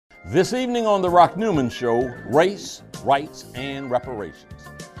This evening on the Rock Newman Show, Race, Rights, and Reparations.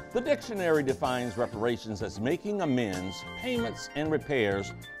 The dictionary defines reparations as making amends, payments, and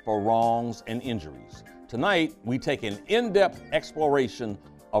repairs for wrongs and injuries. Tonight, we take an in-depth exploration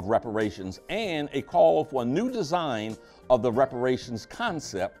of reparations and a call for a new design of the reparations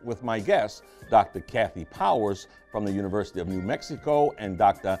concept with my guest, Dr. Kathy Powers from the University of New Mexico and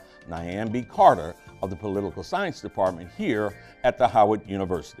Dr. Niambi Carter of the Political Science Department here at the Howard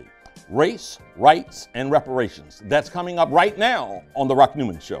University. Race, Rights, and Reparations. That's coming up right now on The Rock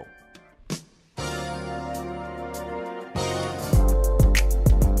Newman Show.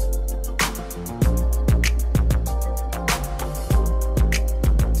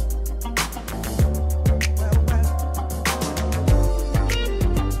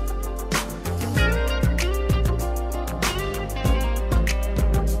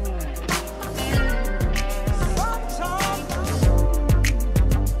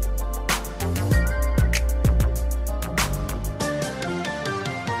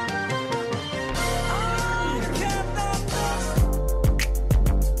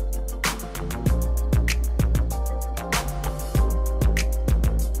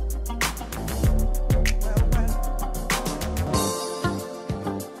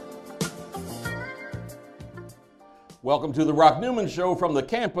 Welcome to the Rock Newman Show from the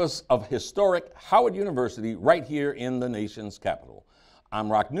campus of historic Howard University right here in the nation's capital. I'm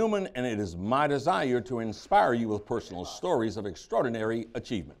Rock Newman, and it is my desire to inspire you with personal stories of extraordinary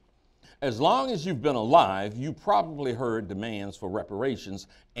achievement. As long as you've been alive, you probably heard demands for reparations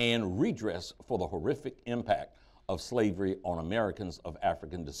and redress for the horrific impact of slavery on Americans of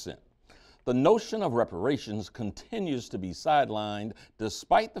African descent. The notion of reparations continues to be sidelined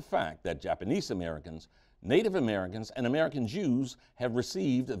despite the fact that Japanese Americans, Native Americans, and American Jews have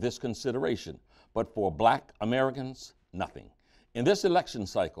received this consideration, but for Black Americans, nothing. In this election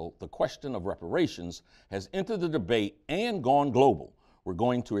cycle, the question of reparations has entered the debate and gone global. We're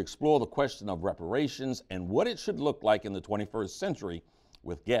going to explore the question of reparations and what it should look like in the 21st century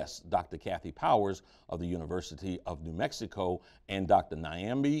with guests Dr. Kathy Powers of the University of New Mexico and Dr.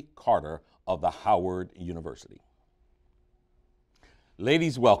 Niambi Carter of the Howard University.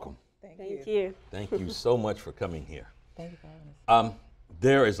 Ladies, welcome. Thank you. Thank you so much for coming here. Thank you for having us.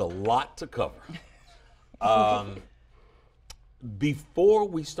 There is a lot to cover. Before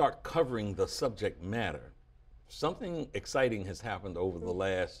we start covering the subject matter, something exciting has happened over the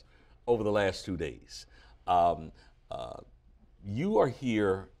last 2 days. You are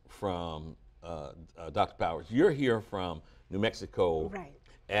here from Dr. Powers. You're here from New Mexico, right,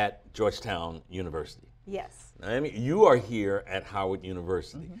 at Georgetown University. Yes. I mean, you are here at Howard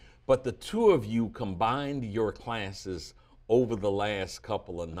University. Mm-hmm. But the two of you combined your classes over the last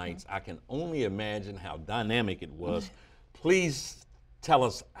couple of nights. I can only imagine how dynamic it was. Please tell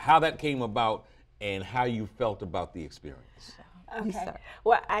us how that came about and how you felt about the experience. Okay.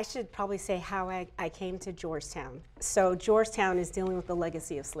 Well, I should probably say how I came to Georgetown. So Georgetown is dealing with the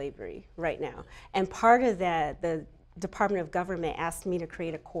legacy of slavery right now. And part of that, the Department of Government asked me to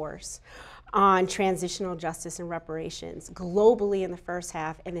create a course on transitional justice and reparations globally in the first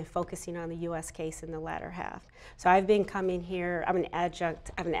half, and then focusing on the U.S. case in the latter half. So I've been coming here, I have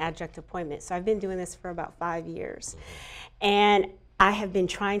an adjunct appointment, so I've been doing this for about 5 years. And I have been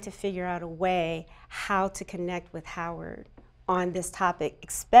trying to figure out a way how to connect with Howard on this topic,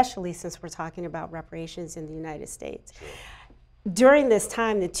 especially since we're talking about reparations in the United States. Sure. During this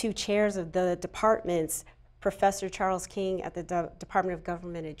time, the two chairs of the departments, Professor Charles King at the Department of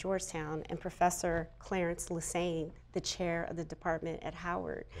Government at Georgetown and Professor Clarence Lassane, the chair of the department at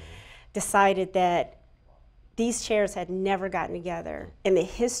Howard, decided that these chairs had never gotten together. In the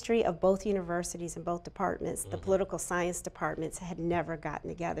history of both universities and both departments, the political science departments had never gotten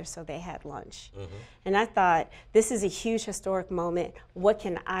together, so they had lunch. And I thought, this is a huge historic moment. What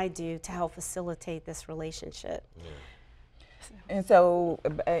can I do to help facilitate this relationship? And so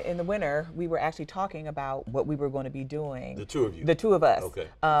in the winter, we were actually talking about what we were going to be doing. The two of you? The two of us. Okay.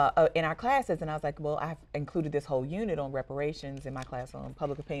 In our classes, and I was like, well, I've included this whole unit on reparations in my class on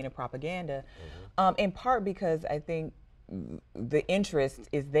public opinion and propaganda, in part because I think the interest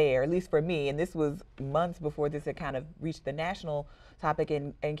is there, at least for me, and this was months before this had kind of reached the national topic,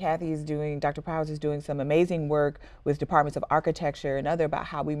 and Kathy is doing, Dr. Powers is doing some amazing work with departments of architecture and other about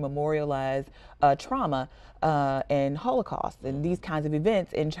how we memorialize trauma and Holocaust and these kinds of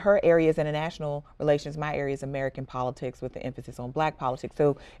events. In her area is international relations, my area is American politics with the emphasis on Black politics.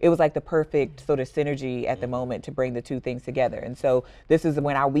 So it was like the perfect sort of synergy at the moment to bring the two things together. And so this is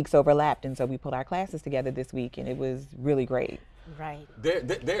when our weeks overlapped, and so we put our classes together this week, and it was really great. Right.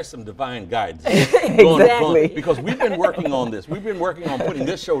 There's some divine guidance Exactly. because we've been working on this. We've been working on putting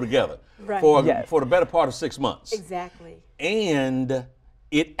this show together Right. for the better part of 6 months. Exactly. And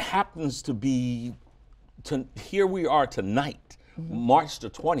it happens to be, here we are tonight, March the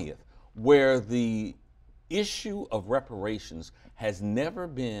 20th, where the issue of reparations has never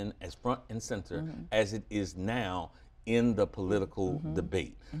been as front and center as it is now in the political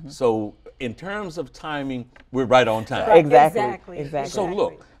debate. So in terms of timing, we're right on time. Exactly. So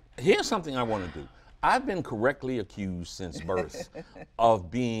look, here's something I want to do. I've been correctly accused since birth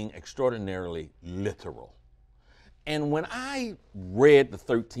of being extraordinarily literal. And when I read the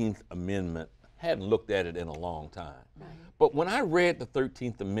 13th Amendment, hadn't looked at it in a long time, but when I read the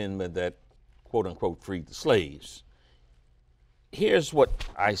 13th Amendment that quote unquote freed the slaves, here's what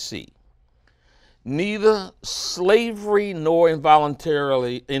I see. Neither slavery nor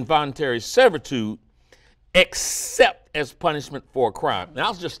involuntary servitude except as punishment for a crime. Now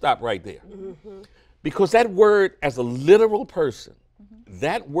I'll just stop right there. Because that word, as a literal person,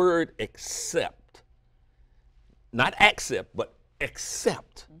 that word accept, not accept, but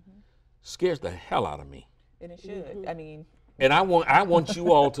accept, scares the hell out of me. And it should. I mean, and I want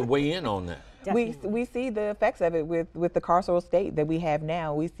you all to weigh in on that. We see the effects of it with the carceral state that we have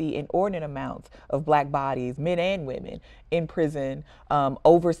now. We see inordinate amounts of black bodies, men and women, in prison,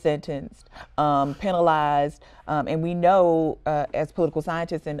 over-sentenced, penalized, and we know as political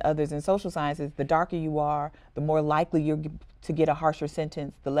scientists and others in social sciences, the darker you are, the more likely you're to get a harsher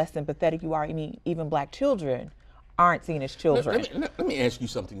sentence, the less sympathetic you are. I mean, even black children aren't seen as children. Let me ask you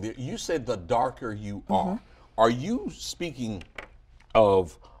something there. You said the darker you are. Are you speaking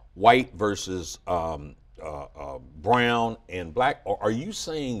of white versus brown and black, or are you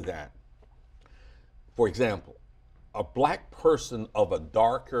saying that, for example, a black person of a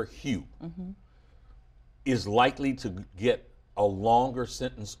darker hue is likely to get a longer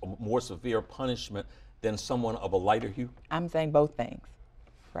sentence, a more severe punishment than someone of a lighter hue? I'm saying both things.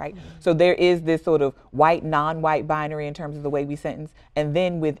 Right? So there is this sort of white, non-white binary in terms of the way we sentence. And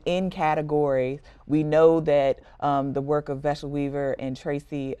then within categories, we know that the work of Veshel Weaver and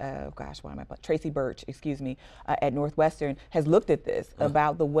Tracy Birch, at Northwestern has looked at this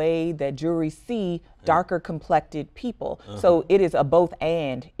about the way that juries see darker complected people. So it is a both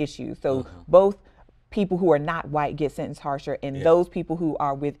and issue. So both people who are not white get sentenced harsher, and those people who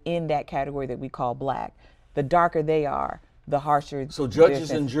are within that category that we call black, the darker they are, the harsher. So judges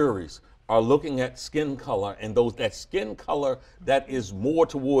and juries are looking at skin color, and that skin color that is more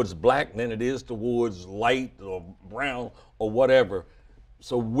towards black than it is towards light or brown or whatever.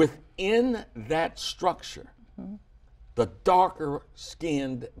 So within that structure, the darker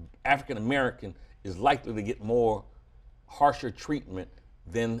skinned African American is likely to get more harsher treatment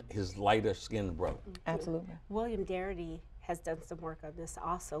than his lighter skinned brother. Absolutely. William Darity has done some work on this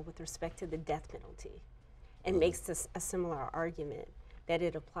also with respect to the death penalty, and makes this a similar argument that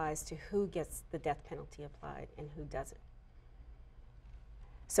it applies to who gets the death penalty applied and who doesn't.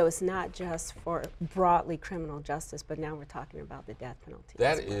 So it's not just for broadly criminal justice, but now we're talking about the death penalty.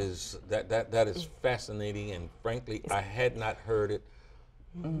 That is fascinating, and frankly, I had not heard it.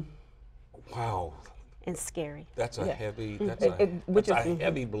 Wow. And scary. That's a heavy, that's a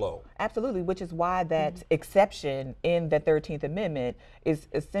heavy blow. Absolutely, which is why that exception in the 13th Amendment is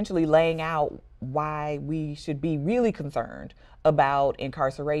essentially laying out why we should be really concerned about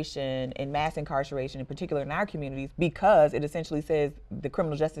incarceration and mass incarceration, in particular in our communities, because it essentially says the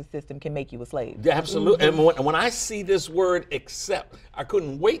criminal justice system can make you a slave. Yeah, absolutely. And when I see this word accept, I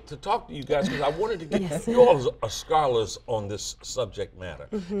couldn't wait to talk to you guys because I wanted to get you all are scholars on this subject matter.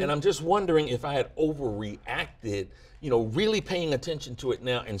 And I'm just wondering if I had overreacted, really paying attention to it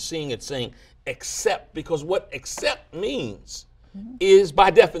now and seeing it saying accept, because what accept means is, by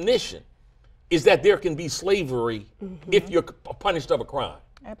definition, is that there can be slavery if you're punished of a crime.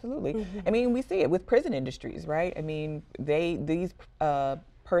 Absolutely. I mean, we see it with prison industries, right? I mean, these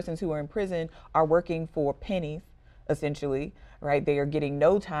persons who are in prison are working for pennies, essentially, right? They are getting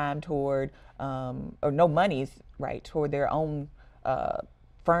no time toward, or no monies, right, toward their own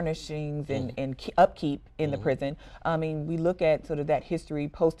furnishings and upkeep in the prison. I mean, we look at sort of that history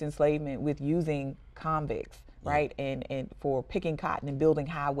post-enslavement with using convicts, right, and for picking cotton and building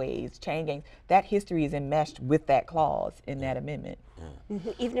highways, chain gangs. That history is enmeshed with that clause in that amendment.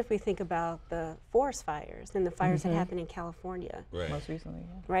 Even if we think about the forest fires and the fires that happened in California. Most recently.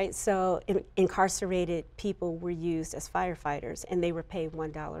 Right, so incarcerated people were used as firefighters, and they were paid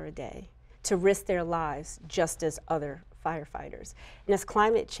 $1 a day to risk their lives just as other firefighters. And as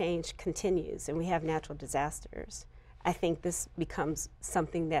climate change continues and we have natural disasters, I think this becomes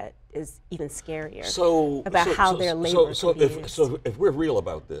something that is even scarier So about how their labor so can be used. if we're real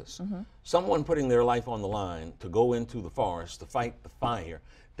about this, someone putting their life on the line to go into the forest to fight the fire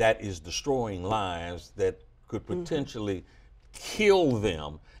that is destroying lives that could potentially kill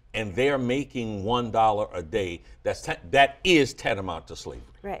them, and they're making $1 a day, that is tantamount to slavery.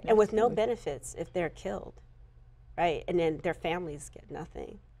 Right, and with no benefits if they're killed, right? And then their families get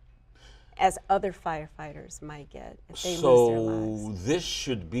nothing, as other firefighters might get if they lose their lives. So this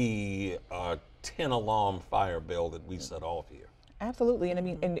should be a 10-alarm fire bell that we set off here. Absolutely, and I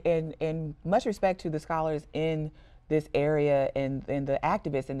mean, and much respect to the scholars in this area and the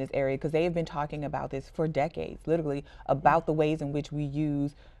activists in this area, because they have been talking about this for decades, literally, about the ways in which we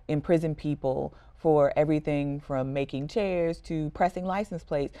use imprisoned people for everything from making chairs to pressing license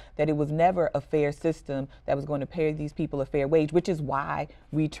plates, that it was never a fair system that was going to pay these people a fair wage, which is why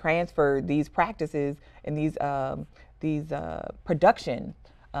we transferred these practices and these production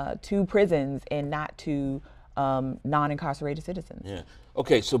to prisons and not to non-incarcerated citizens. Yeah.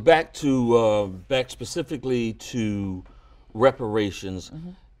 Okay. So back specifically to reparations.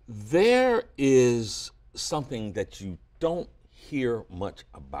 There is something that you don't hear much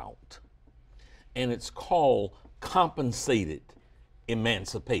about, and it's called compensated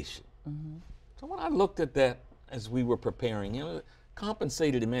emancipation. So when I looked at that as we were preparing,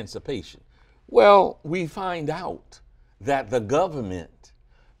 compensated emancipation. Well, we find out that the government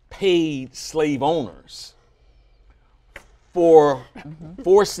paid slave owners for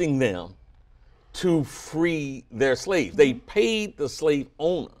forcing them to free their slaves. They paid the slave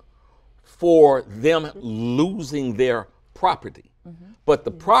owner for them losing their property. But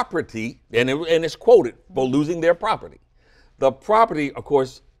the property, and it's quoted, for losing their property. The property, of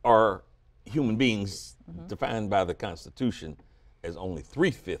course, are human beings defined by the Constitution as only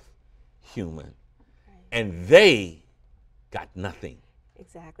 3/5 human, and they got nothing.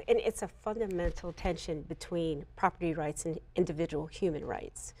 Exactly, and it's a fundamental tension between property rights and individual human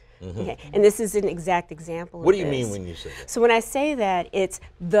rights. Okay, and this is an exact example of What do you this. mean when you say that? So when I say that, it's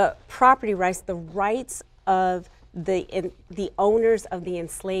the property rights, the rights of the owners of the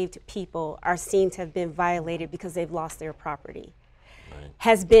enslaved people are seen to have been violated because they've lost their property,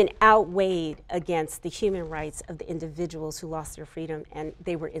 has been outweighed against the human rights of the individuals who lost their freedom and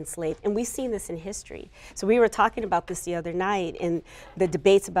they were enslaved. And we've seen this in history. So we were talking about this the other night in the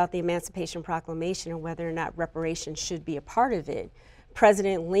debates about the Emancipation Proclamation and whether or not reparations should be a part of it.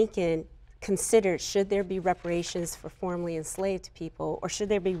 President Lincoln considered, should there be reparations for formerly enslaved people, or should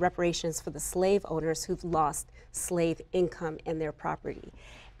there be reparations for the slave owners who've lost slave income and their property?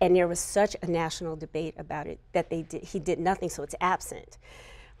 And there was such a national debate about it that he did nothing, so it's absent.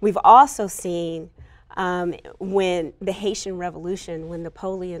 We've also seen when the Haitian Revolution, when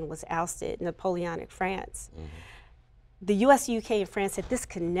Napoleon was ousted, Napoleonic France, the US, UK, and France said this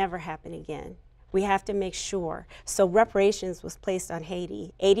could never happen again. We have to make sure. So reparations was placed on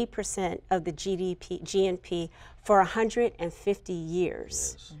Haiti, 80% of the GNP for 150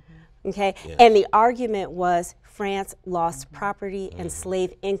 years. Yes. Okay, Yes. and the argument was France lost property and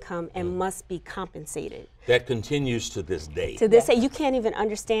slave income and must be compensated. That continues to this day. To this day, you can't even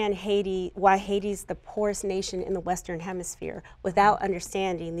understand Haiti, why Haiti's the poorest nation in the Western Hemisphere without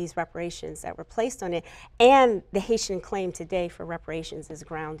understanding these reparations that were placed on it. And the Haitian claim today for reparations is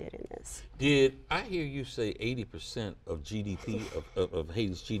grounded in this. Did I hear you say 80% of GDP, of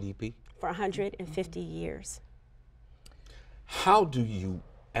Haiti's GDP? For 150 years. How do you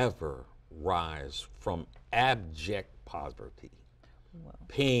ever rise from abject poverty,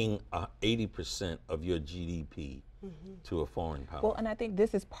 paying 80% of your GDP to a foreign power? Well, and I think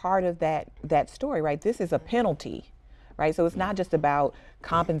this is part of that story, right? This is a penalty, right? So it's not just about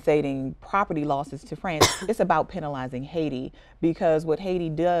compensating property losses to France, it's about penalizing Haiti, because what Haiti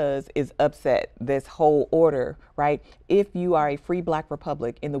does is upset this whole order, right? If you are a free black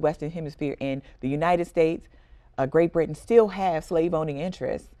republic in the Western Hemisphere and the United States, Great Britain still have slave owning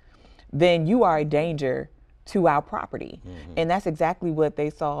interests, then you are a danger to our property. And that's exactly what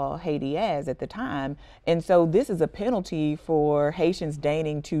they saw Haiti as at the time. And so this is a penalty for Haitians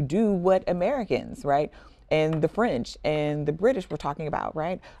deigning to do what Americans, right, and the French and the British were talking about,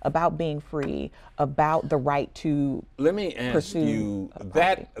 right, about being free, about the right to Let me ask you,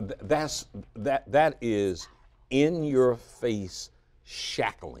 that is in your face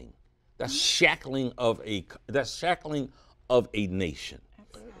shackling. That's shackling of a nation.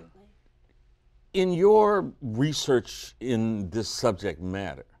 In your research in this subject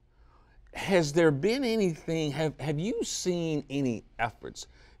matter, has there been anything, have you seen any efforts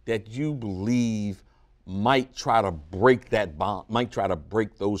that you believe might try to break that bond, might try to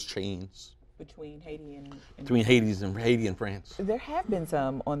break those chains? between Haiti and between Haiti and France? There have been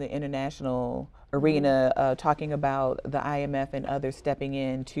some on the international arena talking about the IMF and others stepping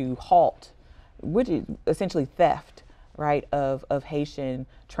in to halt, which is essentially theft, right, of Haitian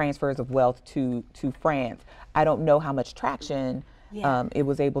transfers of wealth to France. I don't know how much traction it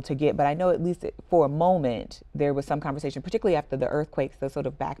was able to get, but I know at least for a moment there was some conversation, particularly after the earthquakes, the sort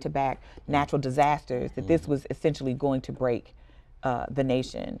of back-to-back natural disasters, that this was essentially going to break the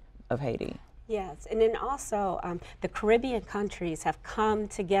nation of Haiti. Yes, and then also the Caribbean countries have come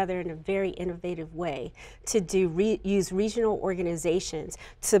together in a very innovative way to use regional organizations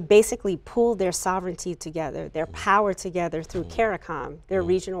to basically pool their sovereignty together, their power together through CARICOM, their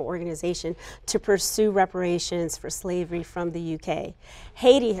regional organization, to pursue reparations for slavery from the UK.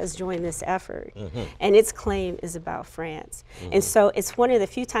 Haiti has joined this effort, and its claim is about France. And so it's one of the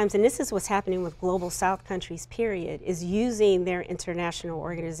few times, and this is what's happening with Global South countries, period, is using their international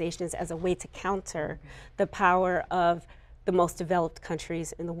organizations as a way to counter the power of the most developed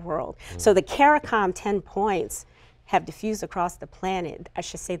countries in the world. So the CARICOM 10 points have diffused across the planet, I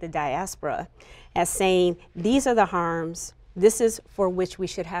should say the diaspora, as saying these are the harms, this is for which we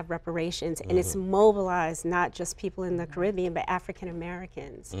should have reparations, and it's mobilized not just people in the Caribbean, but African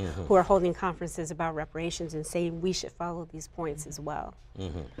Americans who are holding conferences about reparations and saying we should follow these points as well.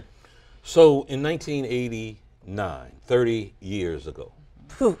 So in 1989, 30 years ago,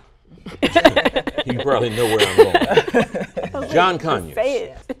 Whew. you probably know where I'm going. John Conyers. Say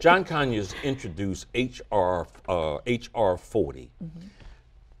it. John Conyers introduced HR 40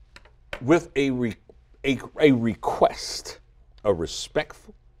 with a request, a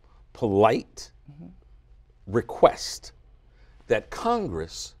respectful, polite request that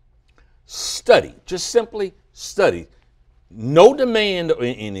Congress study, just simply study, no demand or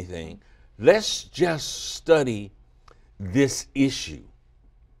anything. Let's just study this issue.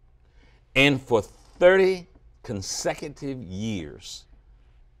 And for 30 consecutive years,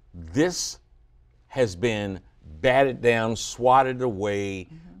 this has been batted down, swatted away,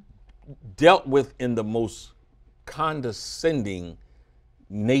 dealt with in the most condescending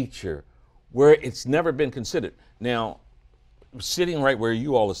nature, where it's never been considered. Now, sitting right where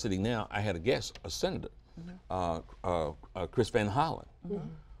you all are sitting now, I had a guest, a senator, Chris Van Hollen,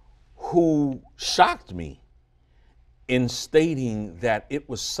 who shocked me in stating that it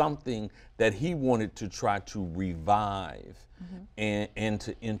was something that he wanted to try to revive and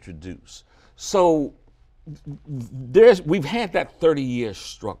to introduce. So we've had that 30-year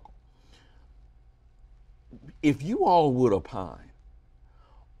struggle. If you all would opine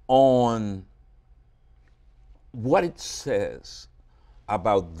on what it says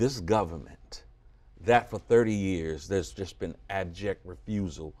about this government, that for 30 years there's just been abject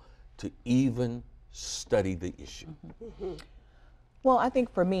refusal to even study the issue. Well, I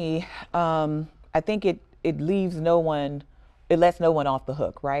think for me, I think it leaves no one, it lets no one off the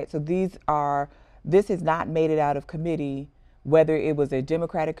hook, right? So this has not made it out of committee, whether it was a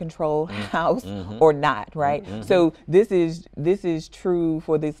Democratic controlled House or not, right? So this is true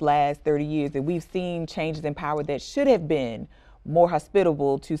for this last 30 years, that we've seen changes in power that should have been more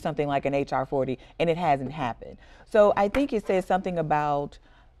hospitable to something like an HR 40, and it hasn't happened. So I think it says something about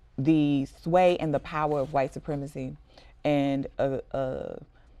the sway and the power of white supremacy, and a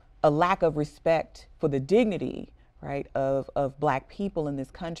lack of respect for the dignity, right, of Black people in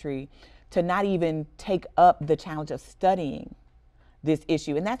this country, to not even take up the challenge of studying this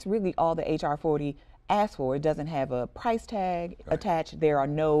issue. And that's really all the HR 40 asks for. It doesn't have a price tag attached. There are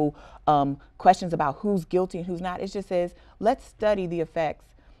no questions about who's guilty and who's not. It just says, let's study the effects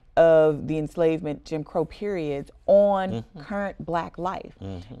of the enslavement, Jim Crow periods on current Black life.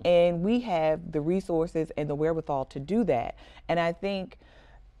 And we have the resources and the wherewithal to do that. And I think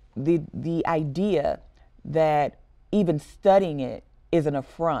the idea that even studying it is an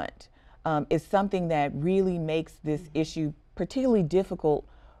affront is something that really makes this issue particularly difficult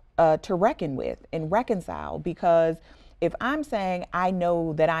to reckon with and reconcile. Because if I'm saying I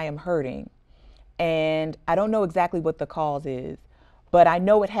know that I am hurting and I don't know exactly what the cause is, but I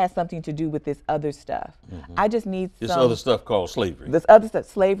know it has something to do with this other stuff. I just need this other stuff called slavery. This other stuff,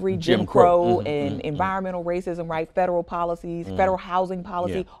 slavery, Jim Crow, and environmental racism, right? Federal policies, federal housing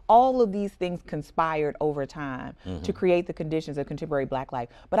policy, all of these things conspired over time to create the conditions of contemporary Black life.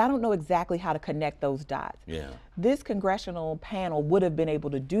 But I don't know exactly how to connect those dots. This congressional panel would have been able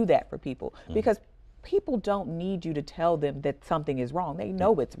to do that for people, because people don't need you to tell them that something is wrong. They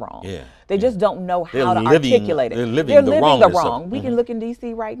know it's wrong. Yeah, they just don't know how to living, articulate it. They're living the wrong. We can look in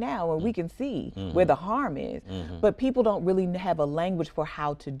D.C. right now and we can see where the harm is. But people don't really have a language for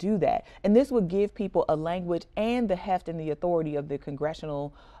how to do that. And this would give people a language and the heft and the authority of the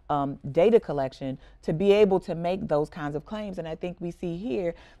congressional data collection to be able to make those kinds of claims. And I think we see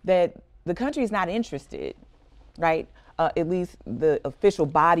here that the country is not interested, right? At least the official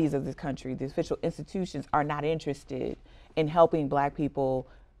bodies of this country, the official institutions are not interested in helping Black people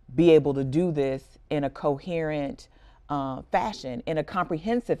be able to do this in a coherent fashion, in a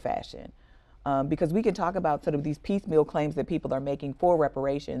comprehensive fashion. Because we can talk about sort of these piecemeal claims that people are making for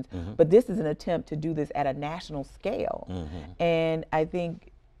reparations, but this is an attempt to do this at a national scale. And I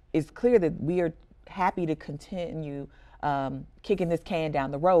think it's clear that we are happy to continue kicking this can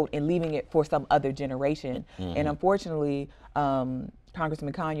down the road and leaving it for some other generation. And unfortunately,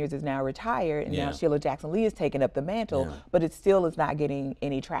 Congressman Conyers is now retired, and now Sheila Jackson Lee has taken up the mantle, but it still is not getting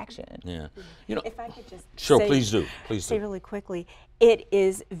any traction. You know, if I could just please do. Say really quickly, it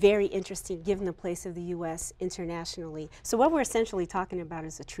is very interesting given the place of the U.S. internationally. So what we're essentially talking about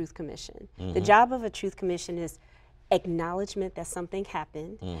is a Truth Commission. The job of a Truth Commission is acknowledgement that something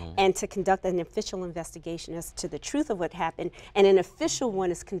happened and to conduct an official investigation as to the truth of what happened, and an official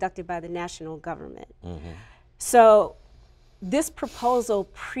one is conducted by the national government. So this proposal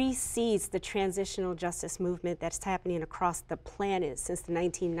precedes the transitional justice movement that's happening across the planet since the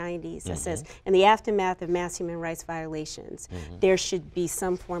 1990s. That says, in the aftermath of mass human rights violations, there should be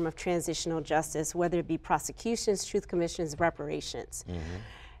some form of transitional justice, whether it be prosecutions, truth commissions, reparations.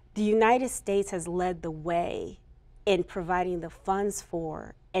 The United States has led the way in providing the funds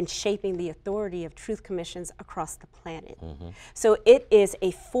for and shaping the authority of truth commissions across the planet. So it is a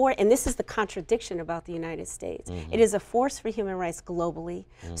force, and this is the contradiction about the United States. It is a force for human rights globally.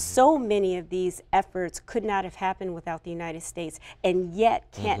 So many of these efforts could not have happened without the United States, and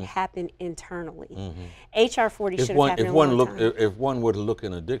yet can't happen internally. HR 40 should have happened a long time. If one were to look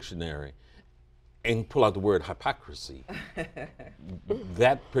in a dictionary and pull out the word hypocrisy,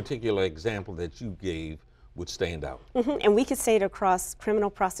 that particular example that you gave would stand out. And we could say it across criminal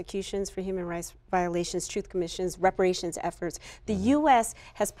prosecutions for human rights violations, truth commissions, reparations efforts. The U.S.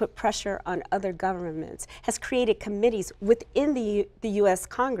 has put pressure on other governments, has created committees within the U.S.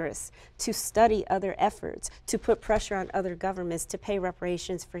 Congress to study other efforts, to put pressure on other governments to pay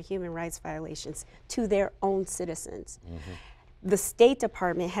reparations for human rights violations to their own citizens. The State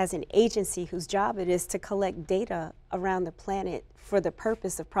Department has an agency whose job it is to collect data around the planet for the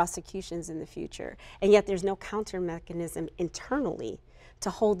purpose of prosecutions in the future. And yet there's no counter mechanism internally to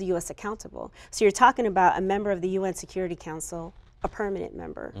hold the U.S. accountable. So you're talking about a member of the UN Security Council, a permanent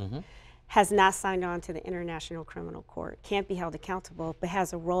member, has not signed on to the International Criminal Court, can't be held accountable, but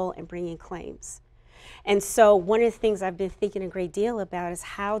has a role in bringing claims. And so one of the things I've been thinking a great deal about is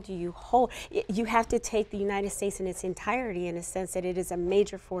how do you hold, you have to take the United States in its entirety in a sense that it is a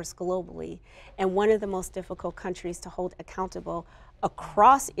major force globally and one of the most difficult countries to hold accountable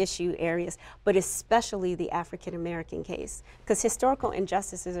across issue areas, but especially the African American case, because historical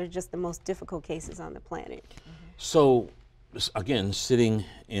injustices are just the most difficult cases on the planet. So again, sitting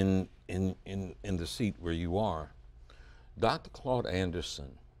in the seat where you are, Dr. Claude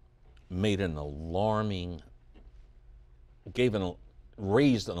Anderson made an alarming,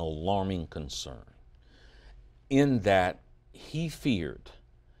 raised an alarming concern in that he feared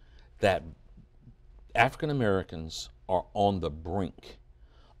that African Americans are on the brink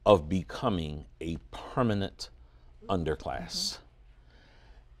of becoming a permanent underclass.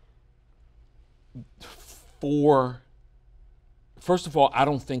 First of all, I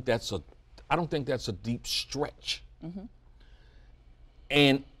don't think that's a deep stretch.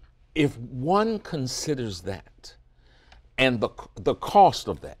 And if one considers that and the cost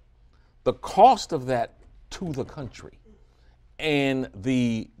of that to the country and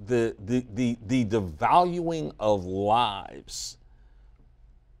the devaluing of lives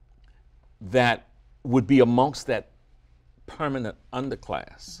that would be amongst that permanent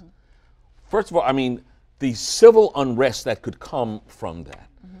underclass. First of all, I mean, the civil unrest that could come from that.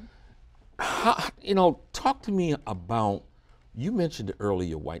 How, you know, talk to me about, you mentioned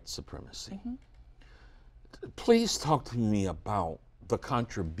earlier white supremacy. Please talk to me about the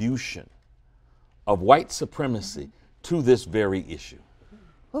contribution of white supremacy to this very issue.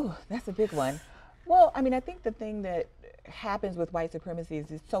 Oh, that's a big one. Well, I mean, I think the thing that happens with white supremacy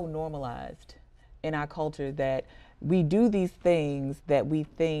is it's so normalized in our culture that we do these things that we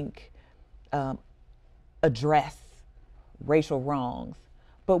think address racial wrongs,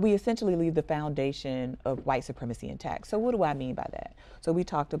 but we essentially leave the foundation of white supremacy intact. So what do I mean by that? So we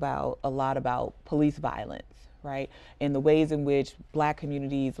talked about a lot about police violence, right? And the ways in which Black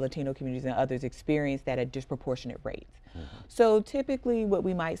communities, Latino communities, and others experience that at disproportionate rates. So typically what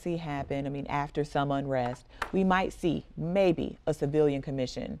we might see happen, I mean, after some unrest, we might see maybe a civilian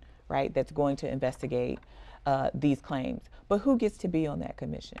commission, right, that's going to investigate these claims. But who gets to be on that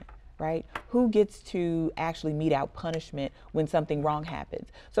commission? Right? Who gets to actually mete out punishment when something wrong happens?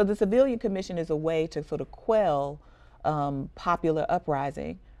 So the Civilian Commission is a way to sort of quell popular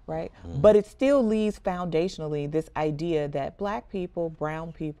uprising, right? But it still leaves foundationally this idea that Black people,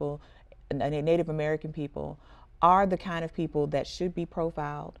 brown people, and Native American people are the kind of people that should be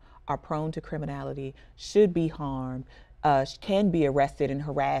profiled, are prone to criminality, should be harmed, can be arrested and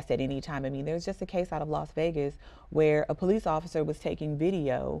harassed at any time. I mean, there's just a case out of Las Vegas where a police officer was taking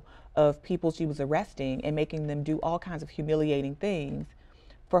video of people she was arresting and making them do all kinds of humiliating things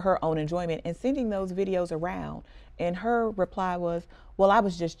for her own enjoyment and sending those videos around. And her reply was, well, I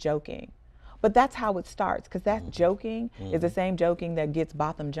was just joking. But that's how it starts, because that joking is the same joking that gets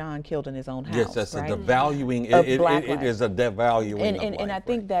Botham John killed in his own house. Yes, that's right? a devaluing. It is a devaluing. And I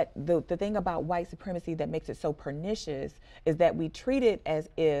think that the thing about white supremacy that makes it so pernicious is that we treat it as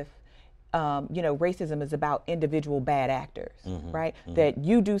if you know, racism is about individual bad actors, right? That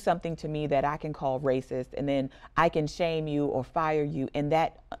you do something to me that I can call racist, and then I can shame you or fire you, and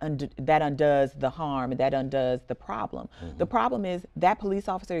that undoes the harm, and that undoes the problem. The problem is that police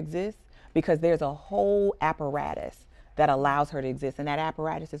officer exists because there's a whole apparatus that allows her to exist, and that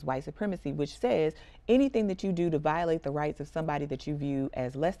apparatus is white supremacy, which says anything that you do to violate the rights of somebody that you view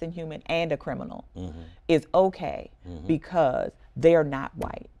as less than human and a criminal is okay because they're not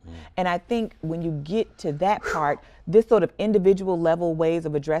white. And I think when you get to that part, this sort of individual level ways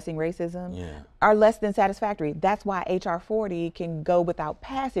of addressing racism are less than satisfactory. That's why H.R. 40 can go without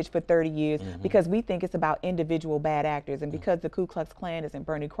passage for 30 years because we think it's about individual bad actors. And because the Ku Klux Klan isn't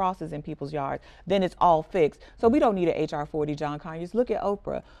burning crosses in people's yards, then it's all fixed. So we don't need an H.R. 40 John Conyers. Look at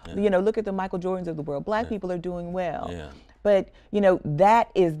Oprah. You know, look at the Michael Jordans of the world. Black people are doing well. But you know, that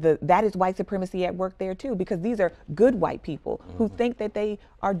is white supremacy at work there too, because these are good white people who think that they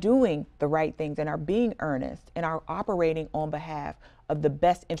are doing the right things and are being earnest and are operating on behalf of the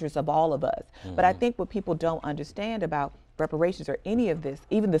best interests of all of us. But I think what people don't understand about reparations or any of this,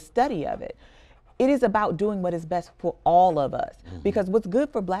 even the study of it, it is about doing what is best for all of us. Because what's good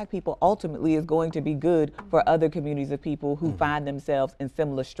for Black people ultimately is going to be good for other communities of people who find themselves in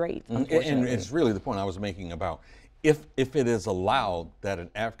similar straits. And it's really the point I was making about if it is allowed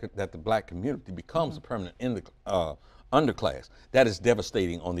that that the Black community becomes a permanent underclass, that is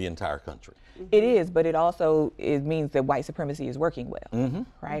devastating on the entire country. It is, but it also means that white supremacy is working well,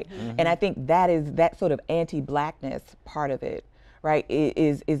 right? And I think that sort of anti-Blackness part of it, right,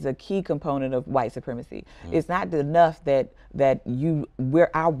 is a key component of white supremacy. It's not enough that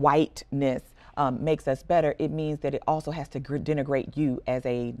our whiteness makes us better. It means that it also has to denigrate you as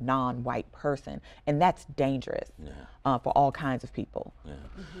a non-white person, and that's dangerous for all kinds of people.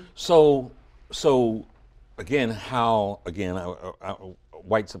 So again, how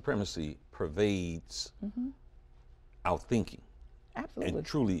white supremacy pervades our thinking. Absolutely. And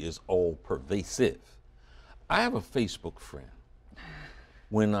truly is all pervasive. I have a Facebook friend.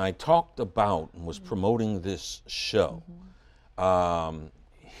 When I talked about and was promoting this show,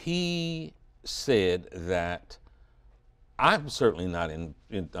 he said that I'm certainly not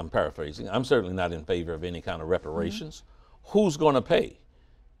I'm paraphrasing, I'm certainly not in favor of any kind of reparations. Who's going to pay?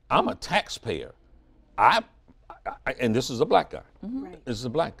 I'm a taxpayer. And this is a Black guy. This is a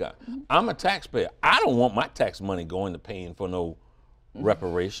Black guy. I'm a taxpayer. I don't want my tax money going to paying for no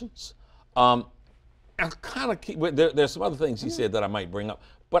reparations. I kind of there's some other things he said that I might bring up,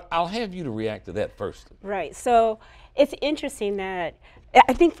 but I'll have you to react to that first. Right. So it's interesting that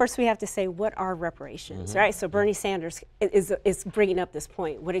I think first we have to say, what are reparations, right? So Bernie Sanders is bringing up this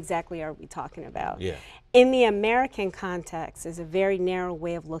point. What exactly are we talking about? In the American context, is a very narrow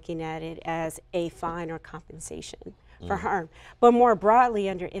way of looking at it as a fine or compensation for harm. But more broadly,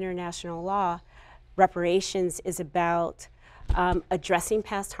 under international law, reparations is about addressing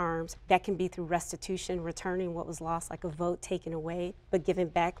past harms. That can be through restitution, returning what was lost, like a vote taken away, but giving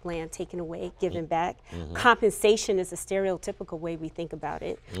back, land taken away, given back. Compensation is a stereotypical way we think about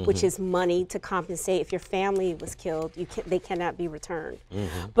it, which is money to compensate. If your family was killed, they cannot be returned.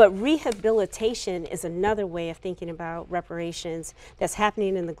 But rehabilitation is another way of thinking about reparations that's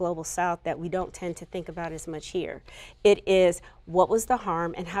happening in the global South that we don't tend to think about as much here. It is, what was the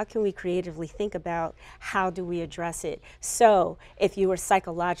harm and how can we creatively think about how do we address it? So So if you were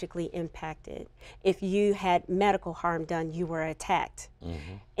psychologically impacted, if you had medical harm done, you were attacked.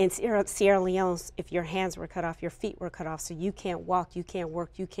 In Sierra Leone, if your hands were cut off, your feet were cut off, so you can't walk, you can't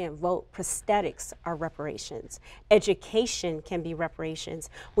work, you can't vote. Prosthetics are reparations. Education can be reparations,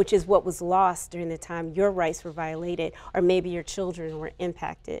 which is what was lost during the time your rights were violated, or maybe your children were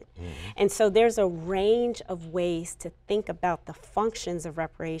impacted. And so there's a range of ways to think about the functions of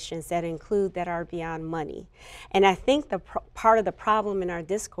reparations that include that are beyond money. And I think the part of the problem in our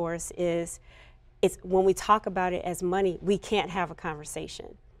discourse is it's when we talk about it as money, we can't have a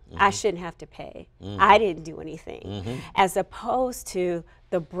conversation. I shouldn't have to pay. I didn't do anything. As opposed to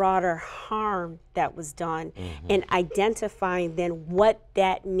the broader harm that was done and identifying then what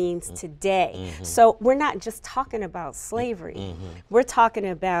that means today. So we're not just talking about slavery. We're talking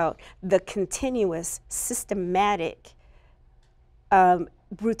about the continuous, systematic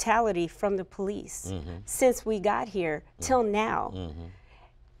brutality from the police since we got here till now.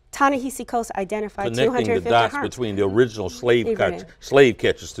 Ta-Nehisi Coates identified connecting 250 the dots harms. between the original slave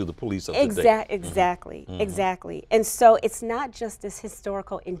catchers to the police of today. Exactly. And so it's not just this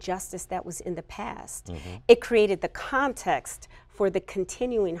historical injustice that was in the past. It created the context for the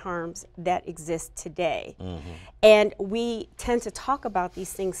continuing harms that exist today. And we tend to talk about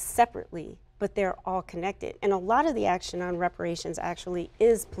these things separately, but they're all connected. And a lot of the action on reparations actually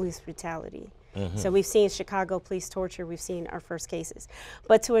is police brutality. So we've seen Chicago police torture, we've seen our first cases.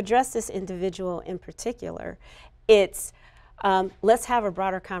 But to address this individual in particular, it's let's have a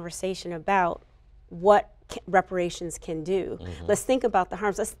broader conversation about what reparations can do. Let's think about the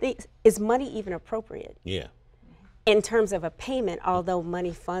harms. Let's think, is money even appropriate? In terms of a payment, although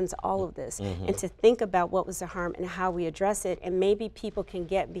money funds all of this, and to think about what was the harm and how we address it, and maybe people can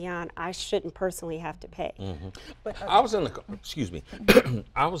get beyond, I shouldn't personally have to pay. But I was in the, excuse me,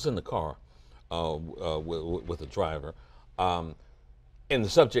 I was in the car with a driver, and the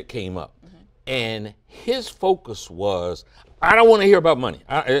subject came up, and his focus was, I don't want to hear about money,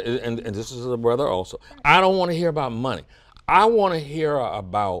 and this is a brother also, I don't want to hear about money. I want to hear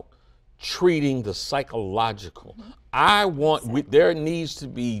about treating the psychological. I want, there needs to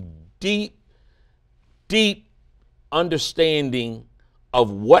be deep understanding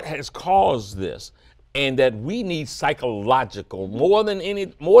of what has caused this, and that we need psychological, more than any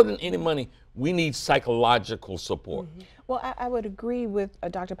money, we need psychological support. Well, I would agree with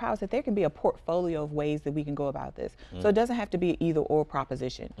Dr. Powers that there can be a portfolio of ways that we can go about this. So it doesn't have to be an either or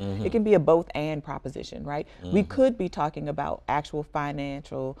proposition. It can be a both and proposition, right? We could be talking about actual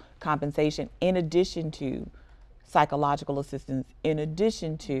financial compensation in addition to psychological assistance, in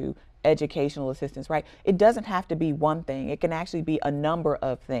addition to educational assistance, right? It doesn't have to be one thing. It can actually be a number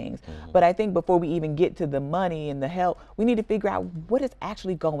of things. But I think before we even get to the money and the help, we need to figure out what is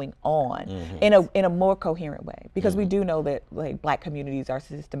actually going on in a more coherent way, because we do know that like Black communities are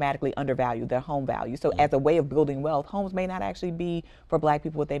systematically undervalued, their home value. So as a way of building wealth, homes may not actually be for Black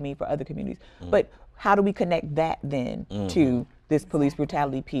people what they mean for other communities. But how do we connect that then to this police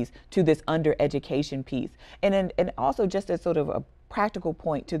brutality piece, to this undereducation piece? And also just as sort of a practical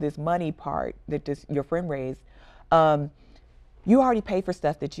point to this money part that your friend raised, you already pay for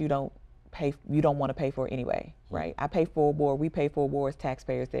stuff that you don't want to pay for anyway, right? I pay for a war, we pay for a war as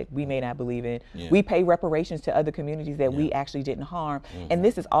taxpayers that we may not believe in. We pay reparations to other communities that we actually didn't harm. And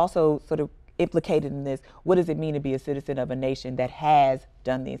this is also sort of implicated in this. What does it mean to be a citizen of a nation that has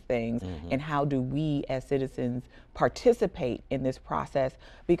done these things? And how do we as citizens participate in this process?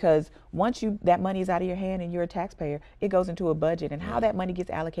 Because once that money is out of your hand and you're a taxpayer, it goes into a budget, and how that money gets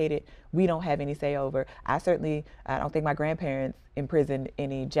allocated, we don't have any say over. I don't think my grandparents imprisoned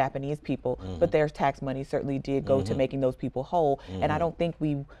any Japanese people, but their tax money certainly did go to making those people whole. And I don't think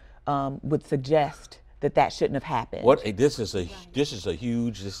we would suggest that shouldn't have happened. This is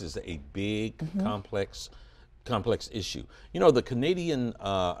a big, complex issue. You know, the Canadian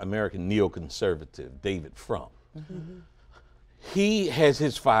American neoconservative David Frum, he has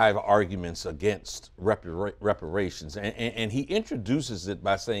his 5 arguments against reparations, and he introduces it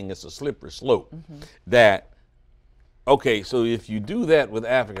by saying it's a slippery slope. That, okay, so if you do that with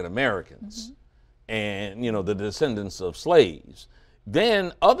African Americans and, you know, the descendants of slaves,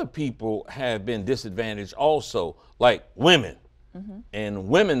 then other people have been disadvantaged also, like women. And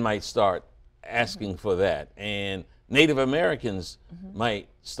women might start asking for that, and Native Americans might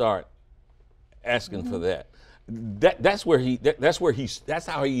start asking for that. That's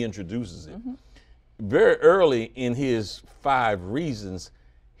how he introduces it. Very early in his 5 reasons,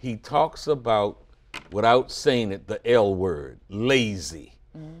 he talks about, without saying it, the L word, lazy.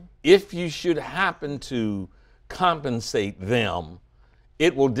 If you should happen to compensate them,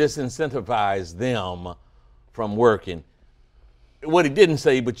 it will disincentivize them from working. what he didn't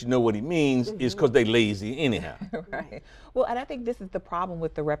say, but you know what he means, is because they lazy anyhow. Right. Well, and I think this is the problem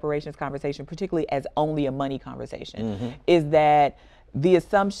with the reparations conversation, particularly as only a money conversation, is that the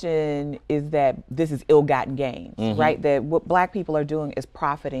assumption is that this is ill-gotten gains, right? That what Black people are doing is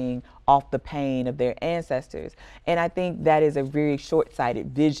profiting off the pain of their ancestors. And I think that is a very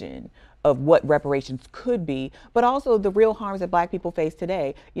short-sighted vision of what reparations could be, but also the real harms that Black people face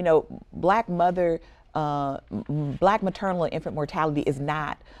today. You know, Black maternal and infant mortality is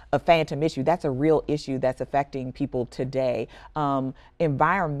not a phantom issue. That's a real issue that's affecting people today.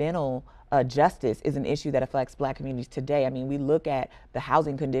 Environmental justice is an issue that affects Black communities today. I mean, we look at the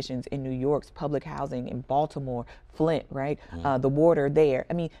housing conditions in New York's public housing, in Baltimore, Flint, right? The water there.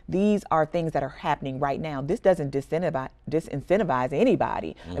 I mean, these are things that are happening right now. This doesn't disincentivize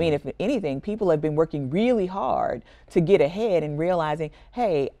anybody. I mean, if anything, people have been working really hard to get ahead and realizing,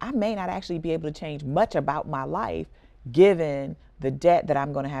 hey, I may not actually be able to change much about my life given the debt that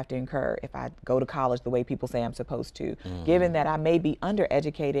I'm going to have to incur if I go to college the way people say I'm supposed to, given that I may be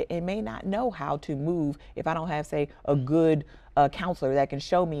undereducated and may not know how to move if I don't have, say, a good counselor that can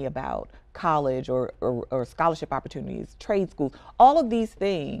show me about college or scholarship opportunities, trade schools. All of these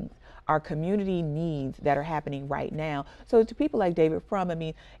things are community needs that are happening right now. So to people like David Frum, I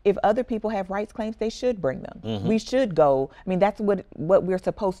mean, if other people have rights claims, they should bring them. We should go. I mean, that's what we're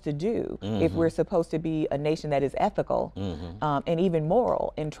supposed to do if we're supposed to be a nation that is ethical and even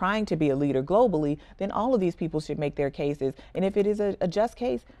moral and trying to be a leader globally, then all of these people should make their cases. And if it is a just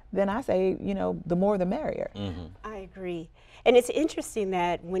case, then I say, you know, the more the merrier. I agree. And it's interesting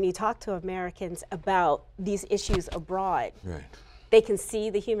that when you talk to Americans about these issues abroad, they can see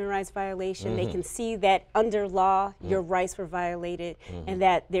the human rights violation, they can see that under law your rights were violated and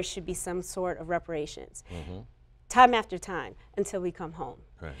that there should be some sort of reparations. Time after time until we come home.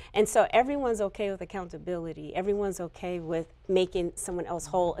 And so everyone's okay with accountability. Everyone's okay with making someone else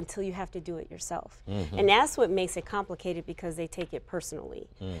whole until you have to do it yourself. And that's what makes it complicated because they take it personally.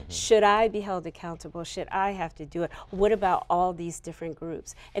 Should I be held accountable? Should I have to do it? What about all these different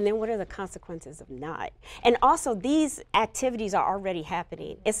groups? And then what are the consequences of not? And also these activities are already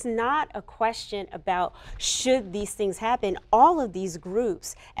happening. It's not a question about should these things happen. All of these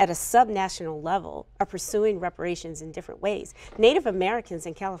groups at a subnational level are pursuing reparations in different ways. Native Americans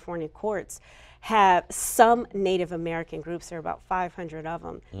in California courts have some Native American groups, there are about 500 of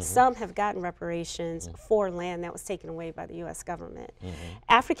them. Some have gotten reparations for land that was taken away by the U.S. government.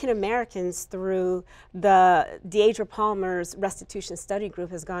 African Americans, through the Deidre Palmer's Restitution Study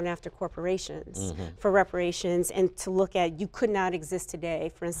Group, has gone after corporations for reparations and to look at, you could not exist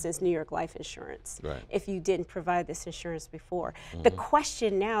today, for instance, New York Life Insurance, if you didn't provide this insurance before. The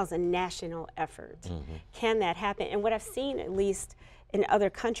question now is a national effort. Can that happen? And what I've seen, at least in other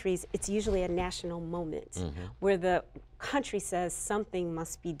countries, it's usually a national moment where the country says something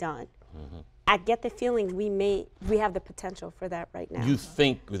must be done. I get the feeling we have the potential for that right now. You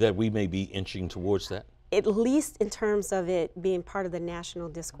think that we may be inching towards that? At least in terms of it being part of the national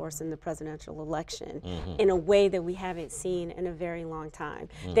discourse in the presidential election in a way that we haven't seen in a very long time.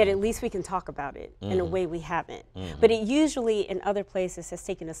 That at least we can talk about it in a way we haven't. But it usually in other places has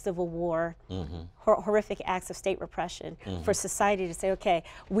taken a civil war, horrific acts of state repression for society to say, okay,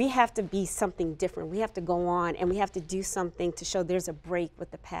 we have to be something different. We have to go on and we have to do something to show there's a break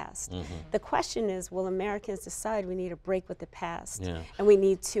with the past. The question is, will Americans decide we need a break with the past and we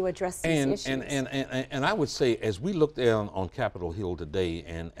need to address these issues? And I would say, as we look down on Capitol Hill today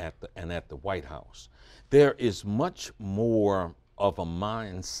and at the White House, there is much more of a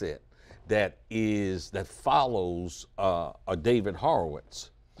mindset that follows a David Horowitz,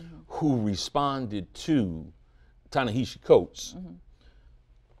 who responded to Ta-Nehisi Coates.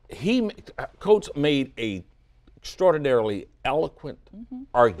 Coates made a extraordinarily eloquent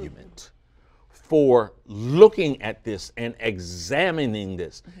argument for looking at this and examining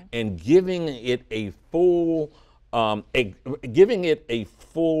this and giving it a full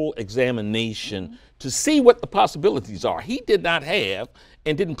examination to see what the possibilities are. He did not have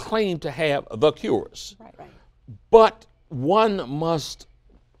and didn't claim to have the cures. But one must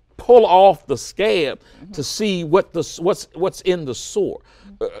pull off the scab to see what's in the sore.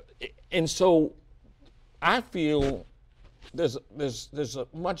 And so I feel there's a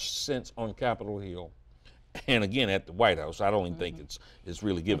much sense on Capitol Hill, and again at the White House. I don't even think it's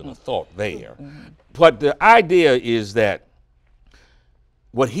really given a thought there. But the idea is that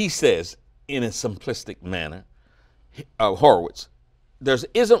what he says in a simplistic manner, Horowitz, there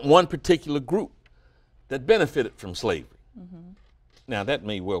isn't one particular group that benefited from slavery. Now that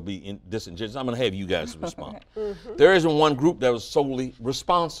may well be disingenuous. I'm going to have you guys respond. There isn't one group that was solely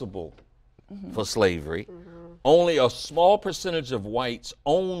responsible for slavery. Only a small percentage of whites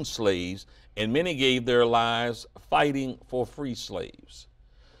owned slaves, and many gave their lives fighting for free slaves.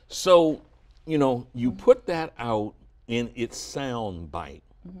 So, you know, you put that out in its sound bite,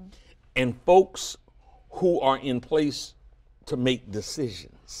 and folks who are in place to make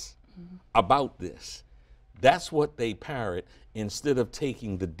decisions about this, that's what they parrot, instead of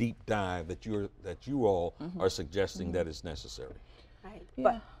taking the deep dive that you all are suggesting that is necessary. Right.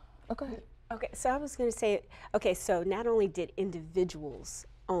 Yeah. Okay. Okay, so I was going to say, okay, so not only did individuals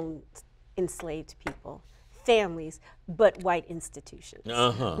own enslaved people, families, but white institutions,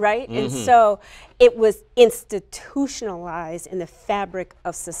 right? And so it was institutionalized in the fabric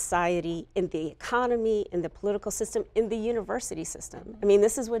of society, in the economy, in the political system, in the university system. I mean,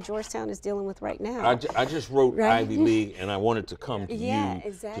 this is what Georgetown is dealing with right now. I just wrote Right. Ivy League, and I wanted to come to Yeah, you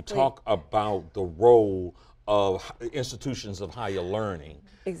exactly. to talk about the role of institutions of higher learning,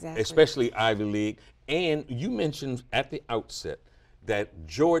 Exactly. especially Ivy League. And you mentioned at the outset that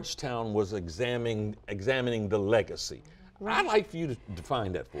Georgetown was examining the legacy. I'd like for you to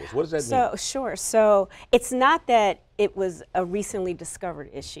define that for us. What does that mean? So, sure. So it's not that it was a recently discovered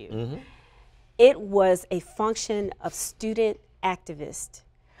issue. It was a function of student activists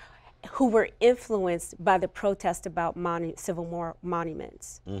who were influenced by the protest about civil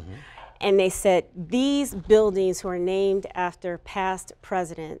monuments. And they said, these buildings who are named after past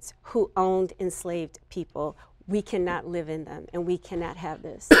presidents who owned enslaved people, we cannot live in them, and we cannot have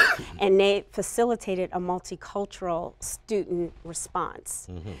this. And they facilitated a multicultural student response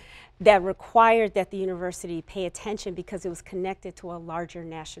that required that the university pay attention because it was connected to a larger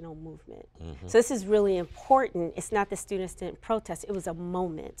national movement. So this is really important. It's not the students didn't protest, it was a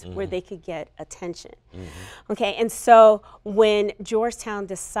moment where they could get attention. Okay, and so when Georgetown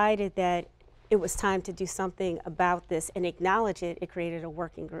decided that it was time to do something about this and acknowledge it, it created a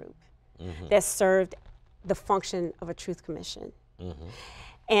working group that served the function of a truth commission.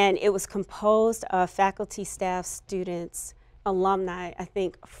 And it was composed of faculty, staff, students, alumni, I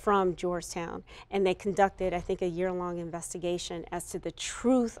think, from Georgetown. And they conducted, I think, a year-long investigation as to the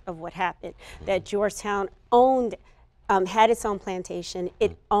truth of what happened, that Georgetown owned, had its own plantation.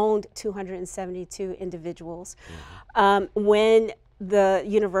 It owned 272 individuals. When the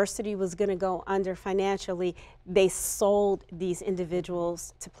university was going to go under financially, they sold these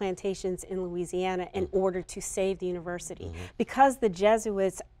individuals to plantations in Louisiana in order to save the university. Because the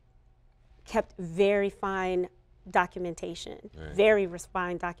Jesuits kept very fine documentation, very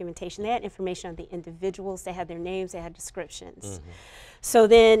refined documentation. They had information on the individuals, they had their names, they had descriptions. So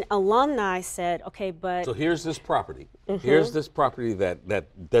then alumni said, okay, but... So here's this property. Here's this property that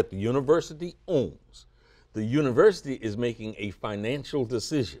the university owns. The university is making a financial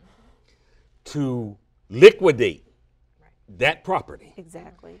decision to liquidate that property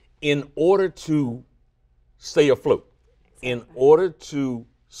in order to stay afloat, in order to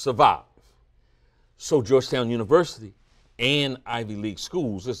survive. So Georgetown University and Ivy League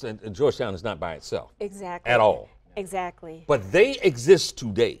schools, and Georgetown is not by itself at all. But they exist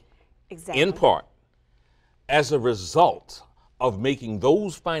today in part as a result of making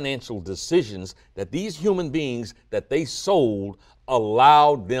those financial decisions that these human beings that they sold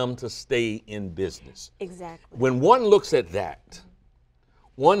allowed them to stay in business. When one looks at that,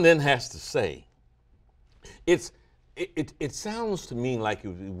 one then has to say, it sounds to me like it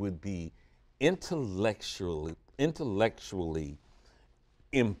would be intellectually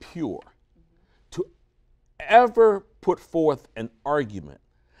impure to ever put forth an argument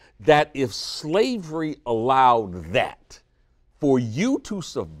that if slavery allowed that, for you to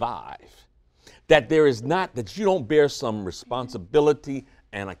survive, that there is not, that you don't bear some responsibility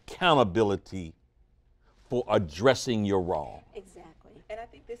and accountability for addressing your wrong. And I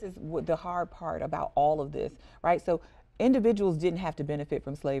think this is what the hard part about all of this, right? So individuals didn't have to benefit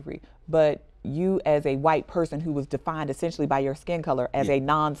from slavery, but you as a white person who was defined essentially by your skin color as a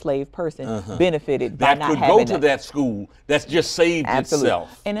non-slave person benefited by not having that could go to that school that's just saved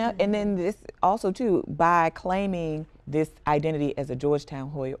itself. And then this also too, by claiming this identity as a Georgetown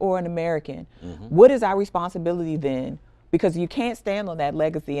Hoya or an American, what is our responsibility then? Because you can't stand on that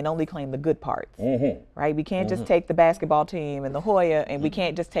legacy and only claim the good parts, right? We can't just take the basketball team and the Hoya, and we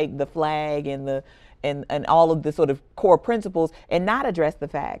can't just take the flag and the and all of the sort of core principles and not address the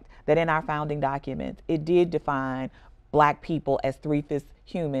fact that in our founding documents, it did define Black people as 3/5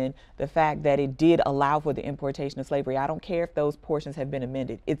 human, the fact that it did allow for the importation of slavery. I don't care if those portions have been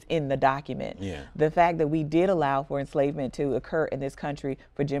amended. It's in the document. The fact that we did allow for enslavement to occur in this country,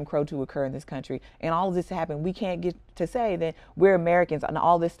 for Jim Crow to occur in this country, and all of this to happen, we can't get to say that we're Americans and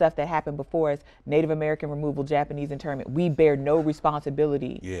all this stuff that happened before us, Native American removal, Japanese internment, we bear no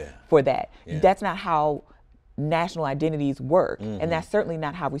responsibility for that. That's not how national identities work. And that's certainly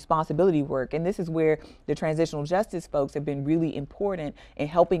not how responsibility work. And this is where the transitional justice folks have been really important in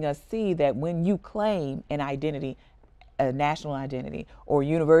helping us see that when you claim an identity, a national identity or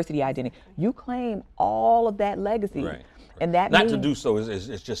university identity, you claim all of that legacy. Right. And that Not means to do so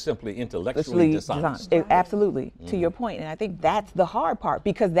is just simply intellectually dishonest. Absolutely, to your point. And I think that's the hard part,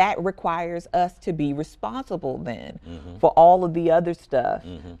 because that requires us to be responsible then for all of the other stuff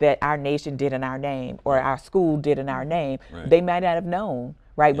that our nation did in our name or our school did in our name. They might not have known,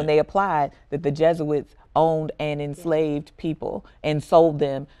 right, when they applied, that the Jesuits owned and enslaved people and sold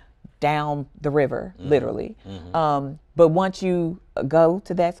them down the river, literally. But once you go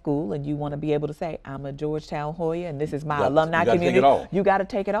to that school and you want to be able to say, I'm a Georgetown Hoya and this is my alumni community, you got to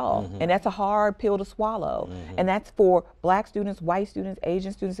take it all. And that's a hard pill to swallow. And that's for Black students, white students,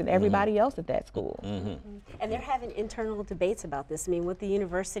 Asian students, and everybody else at that school. And they're having internal debates about this. I mean, what the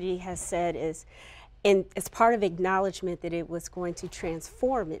university has said is, and it's part of acknowledgement that it was going to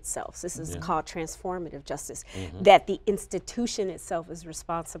transform itself. So this is called transformative justice, that the institution itself is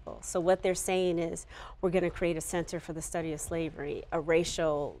responsible. So what they're saying is, we're going to create a center for the study of slavery, a race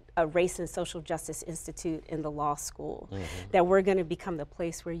and social justice institute in the law school, that we're going to become the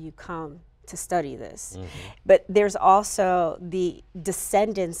place where you come to study this. But there's also the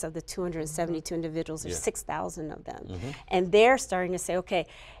descendants of the 272 individuals, there's 6,000 of them. And they're starting to say, okay,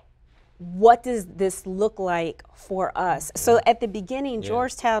 what does this look like for us? So at the beginning,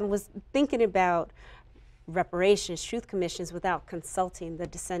 Georgetown was thinking about reparations, truth commissions, without consulting the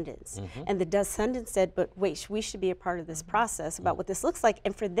descendants. And the descendants said, but wait, we should be a part of this process about what this looks like.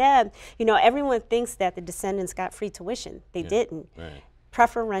 And for them, you know, everyone thinks that the descendants got free tuition. They didn't.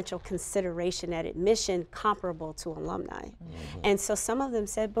 Preferential consideration at admission comparable to alumni. And so some of them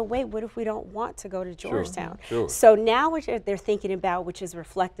said, but wait, what if we don't want to go to Georgetown? So now what they're thinking about, which is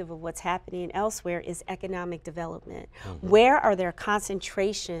reflective of what's happening elsewhere, is economic development. Where are there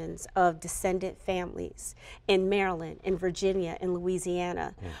concentrations of descendant families in Maryland, in Virginia, in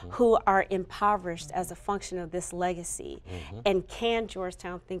Louisiana, who are impoverished as a function of this legacy? And can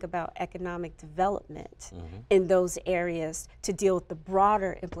Georgetown think about economic development in those areas to deal with the broader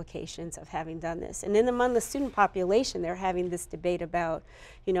implications of having done this? And then among the student population, they're having this debate about,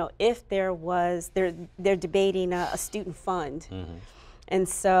 you know, if there was, they're debating a student fund. And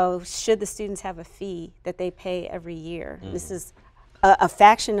so should the students have a fee that they pay every year? This is a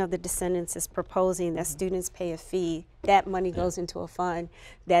faction of the descendants is proposing that students pay a fee. That money goes into a fund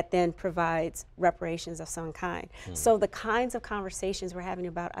that then provides reparations of some kind. So the kinds of conversations we're having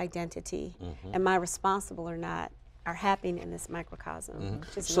about identity, am I responsible or not, are happening in this microcosm.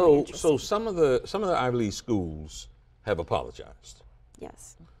 Which is really interesting. So some of the Ivy League schools have apologized.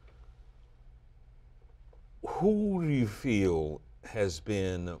 Yes. Who do you feel has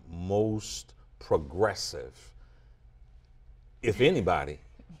been most progressive, if anybody,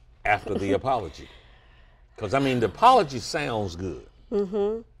 after the apology? Because I mean, the apology sounds good.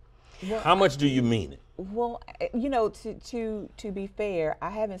 Well, how much do you mean it? Well, you know, to be fair, I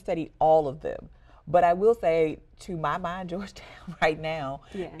haven't studied all of them. But I will say, to my mind, Georgetown right now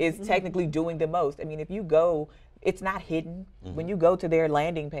is technically doing the most. I mean, if you go, it's not hidden. When you go to their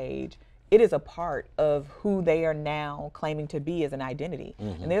landing page, it is a part of who they are now claiming to be as an identity.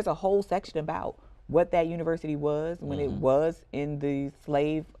 And there's a whole section about what that university was when it was in the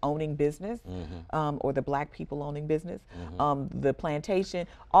slave owning business, or the Black people owning business, the plantation.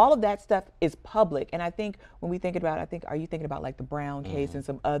 All of that stuff is public. And I think when we think about, are you thinking about like the Brown case and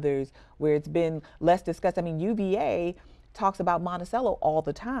some others where it's been less discussed? I mean, UVA talks about Monticello all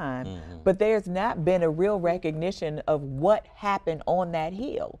the time, but there's not been a real recognition of what happened on that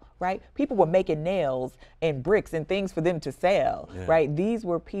hill, right? People were making nails and bricks and things for them to sell, right? These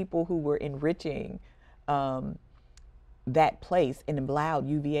were people who were enriching that place and allowed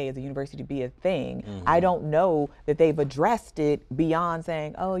UVA as a university to be a thing. I don't know that they've addressed it beyond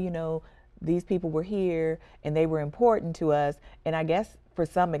saying, oh, you know, these people were here and they were important to us. And I guess for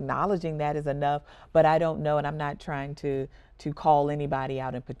some, acknowledging that is enough, but I don't know, and I'm not trying to call anybody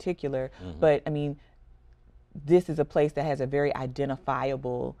out in particular, but I mean, this is a place that has a very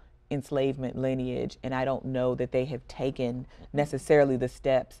identifiable enslavement lineage, and I don't know that they have taken necessarily the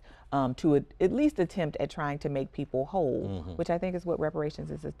steps to at least attempt at trying to make people whole, which I think is what reparations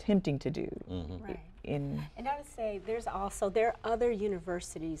is attempting to do. Right. And I would say there are other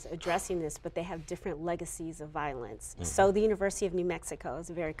universities addressing this, but they have different legacies of violence. So the University of New Mexico is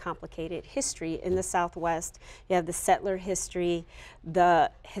a very complicated history in the Southwest. You have the settler history,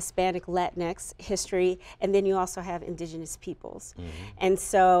 the Hispanic Latinx history, and then you also have indigenous peoples. And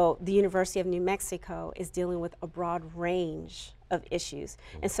so the University of New Mexico is dealing with a broad range of issues.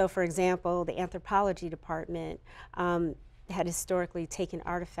 And so, for example, the anthropology department had historically taken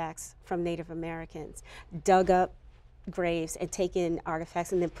artifacts from Native Americans, dug up graves and taken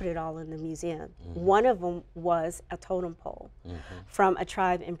artifacts and then put it all in the museum. One of them was a totem pole from a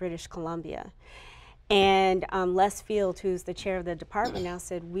tribe in British Columbia. And Les Field, who's the chair of the department now,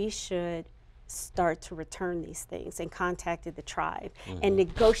 said we should start to return these things, and contacted the tribe and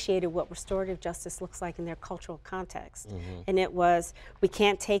negotiated what restorative justice looks like in their cultural context. And it was, we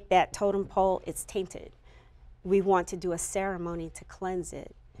can't take that totem pole, it's tainted. We want to do a ceremony to cleanse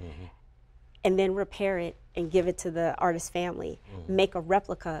it and then repair it and give it to the artist's family, make a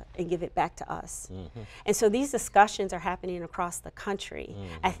replica and give it back to us. And so these discussions are happening across the country.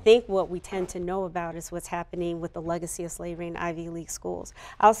 I think what we tend to know about is what's happening with the legacy of slavery in Ivy League schools.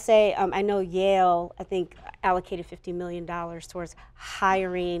 I'll say, I know Yale, I think, allocated $50 million towards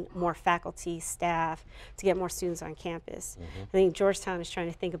hiring more faculty, staff, to get more students on campus. I think Georgetown is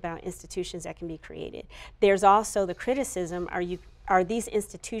trying to think about institutions that can be created. There's also the criticism, are these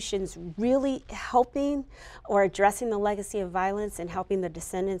institutions really helping or addressing the legacy of violence and helping the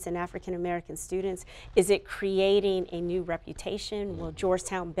descendants and African American students? Is it creating a new reputation? Will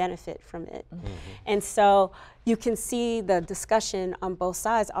Georgetown benefit from it? And so you can see the discussion on both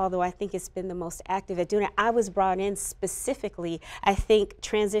sides, although I think it's been the most active at doing it. I was brought in specifically, I think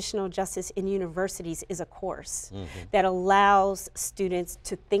transitional justice in universities is a course that allows students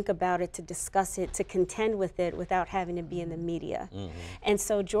to think about it, to discuss it, to contend with it without having to be in the media. And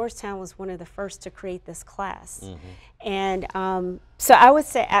so Georgetown was one of the first to create this class. And so I would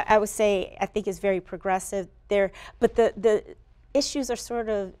say I think it's very progressive there, but the issues are sort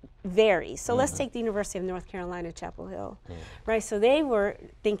of vary. So let's take the University of North Carolina, Chapel Hill, right? So they were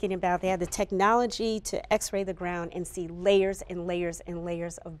thinking about, they had the technology to x-ray the ground and see layers and layers and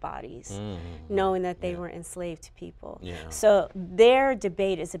layers of bodies, knowing that they were enslaved to people. So their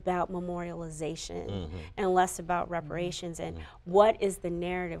debate is about memorialization and less about reparations and what is the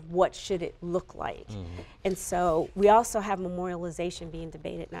narrative, what should it look like? And so we also have memorialization being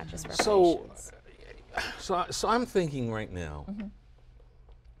debated, not just reparations. So I'm thinking right now,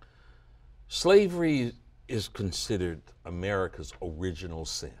 slavery is considered America's original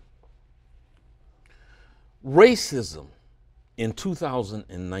sin. Racism in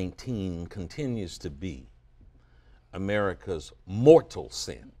 2019 continues to be America's mortal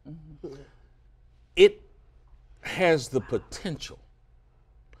sin. It has the potential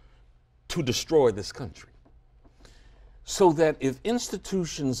to destroy this country. So that if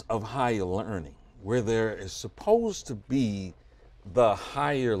institutions of higher learning, where there is supposed to be the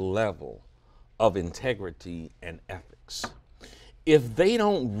higher level of integrity and ethics, if they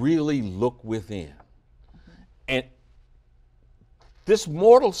don't really look within, and this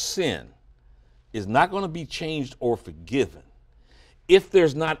mortal sin is not going to be changed or forgiven if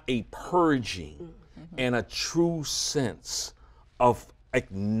there's not a purging and a true sense of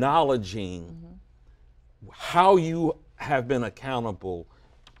acknowledging how you have been accountable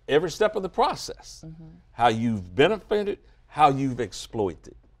every step of the process, how you've benefited, how you've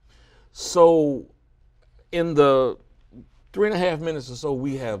exploited. So in the 3.5 minutes or so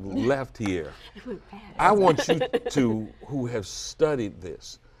we have left here, I want you to, who have studied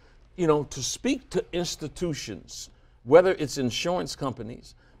this, to speak to institutions, whether it's insurance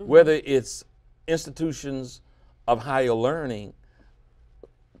companies, whether it's institutions of higher learning,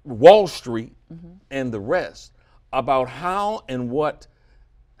 Wall Street, and the rest, about how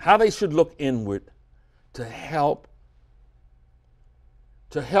they should look inward to help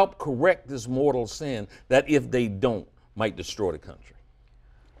correct this mortal sin that, if they don't, might destroy the country.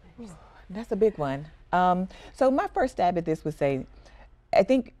 That's a big one. So my first stab at this would say, I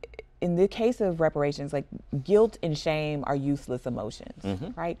think in the case of reparations, like guilt and shame are useless emotions,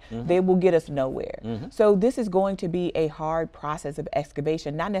 right? They will get us nowhere. So this is going to be a hard process of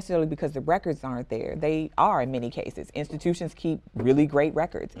excavation, not necessarily because the records aren't there. They are in many cases. Institutions keep really great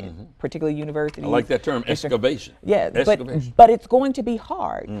records, particularly universities. I like that term, excavation. Yeah, but it's going to be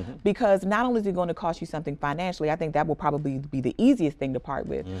hard because not only is it going to cost you something financially, I think that will probably be the easiest thing to part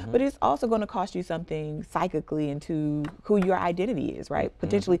with, but it's also going to cost you something psychically into who your identity is, right?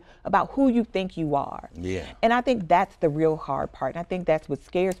 Potentially about who you think you are. And I think that's the real hard part. And I think that's what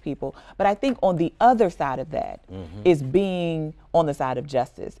scares people. But I think on the other side of that is being on the side of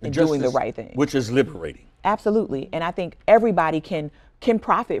justice and doing the right thing. Which is liberating. Absolutely. And I think everybody can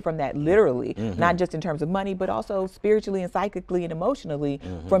profit from that, literally, not just in terms of money, but also spiritually and psychically and emotionally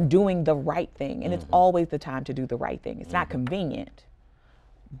from doing the right thing. And it's always the time to do the right thing. It's not convenient,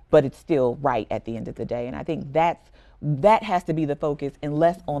 but it's still right at the end of the day. And I think that has to be the focus, and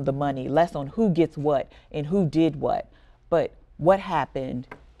less on the money, less on who gets what and who did what, but what happened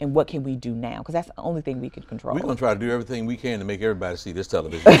and what can we do now? Because that's the only thing we can control. We're going to try to do everything we can to make everybody see this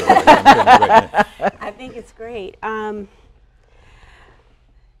television show. I'm telling you right now. I think it's great.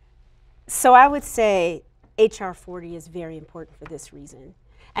 So I would say HR 40 is very important for this reason.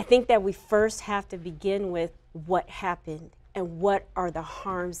 I think that we first have to begin with what happened and what are the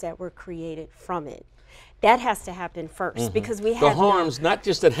harms that were created from it. That has to happen first because we have the harms not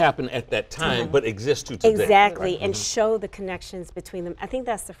just that happened at that time, but exist to today. Exactly, and show the connections between them. I think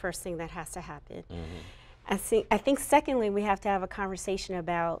that's the first thing that has to happen. I think secondly, we have to have a conversation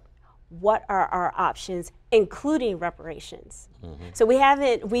about what are our options, including reparations. So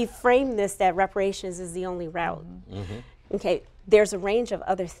we framed this that reparations is the only route. Okay, there's a range of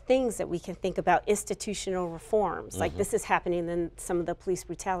other things that we can think about, institutional reforms, like this is happening in some of the police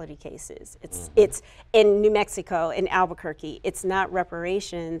brutality cases. It's in New Mexico, in Albuquerque. It's not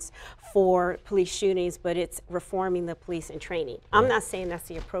reparations for police shootings, but it's reforming the police and training. I'm not saying that's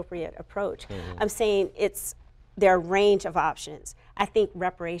the appropriate approach. I'm saying there are a range of options. I think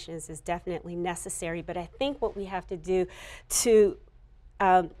reparations is definitely necessary, but I think what we have to do to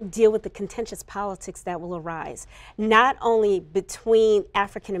deal with the contentious politics that will arise, not only between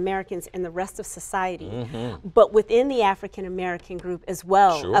African Americans and the rest of society, but within the African American group as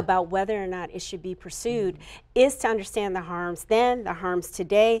well, about whether or not it should be pursued, is to understand the harms then, the harms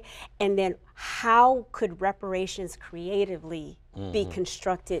today, and then how could reparations creatively be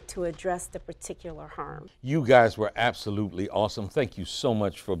constructed to address the particular harm. You guys were absolutely awesome. Thank you so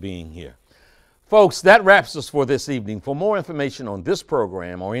much for being here. Folks, that wraps us for this evening. For more information on this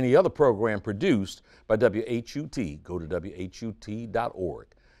program or any other program produced by WHUT, go to WHUT.org.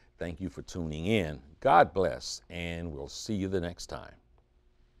 Thank you for tuning in. God bless, and we'll see you the next time.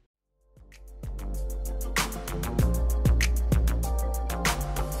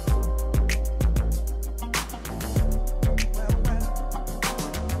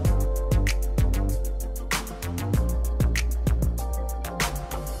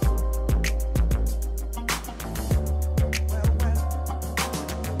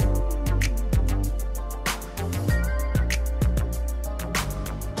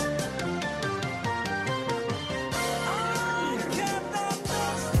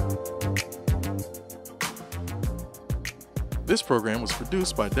 This program was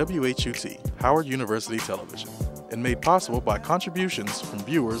produced by WHUT, Howard University Television, and made possible by contributions from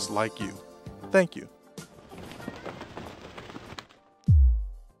viewers like you. Thank you.